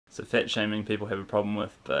So fat shaming people have a problem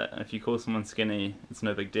with, but if you call someone skinny, it's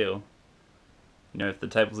no big deal. You know, if the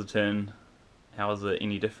tables are turned, how is it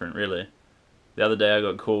any different, really? The other day I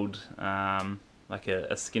got called like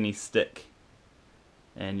a skinny stick,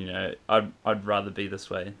 and you know, I'd rather be this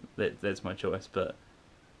way. That's my choice. But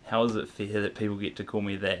how is it fair that people get to call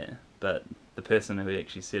me that, but the person who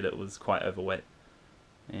actually said it was quite overweight?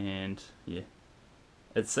 And yeah,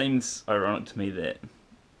 it seems ironic to me that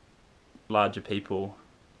larger people,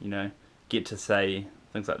 you know, get to say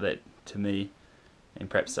things like that to me and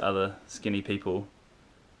perhaps to other skinny people,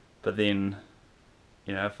 but then,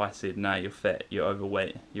 you know, if I said, no, you're fat, you're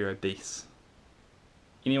overweight, you're obese,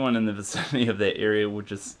 anyone in the vicinity of that area would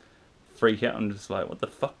just freak out and just like, what the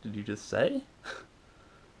fuck did you just say?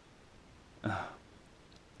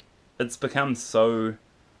 It's become so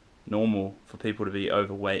normal for people to be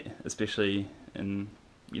overweight, especially in,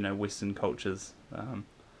 you know, Western cultures,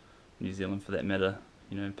 New Zealand for that matter.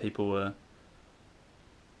 You know, people are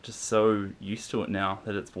just so used to it now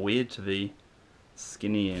that it's weird to be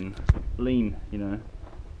skinny and lean, you know.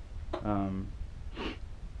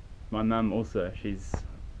 My mum also, she's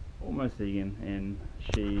almost vegan, and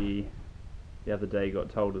she the other day got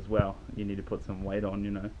told as well, you need to put some weight on,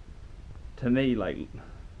 you know. To me, like,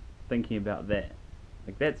 thinking about that,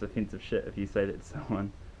 like, that's offensive shit if you say that to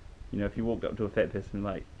someone. You know, if you walked up to a fat person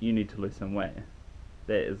like, you need to lose some weight,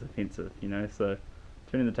 that is offensive, you know. So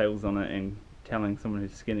turning the tables on it and telling someone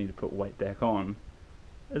who's skinny to put weight back on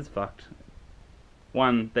is fucked.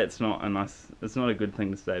 One, that's not a nice, it's not a good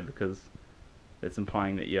thing to say, because it's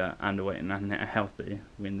implying that you're underweight and unhealthy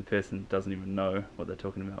when the person doesn't even know what they're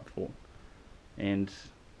talking about for. And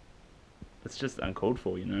it's just uncalled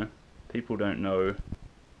for, you know. People don't know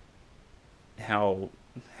how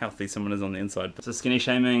healthy someone is on the inside. So skinny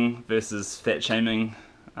shaming versus fat shaming.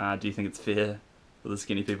 Do you think it's fair for the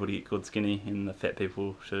skinny people to get called skinny and the fat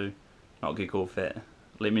people to not get called fat?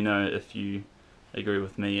 Let me know if you agree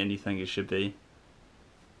with me and you think it should be.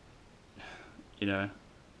 You know,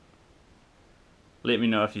 let me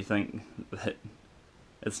know if you think that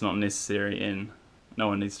it's not necessary and no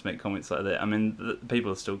one needs to make comments like that. I mean,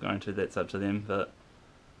 people are still going to, that's up to them, but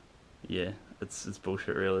yeah, it's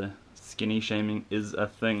bullshit really. Skinny shaming is a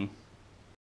thing.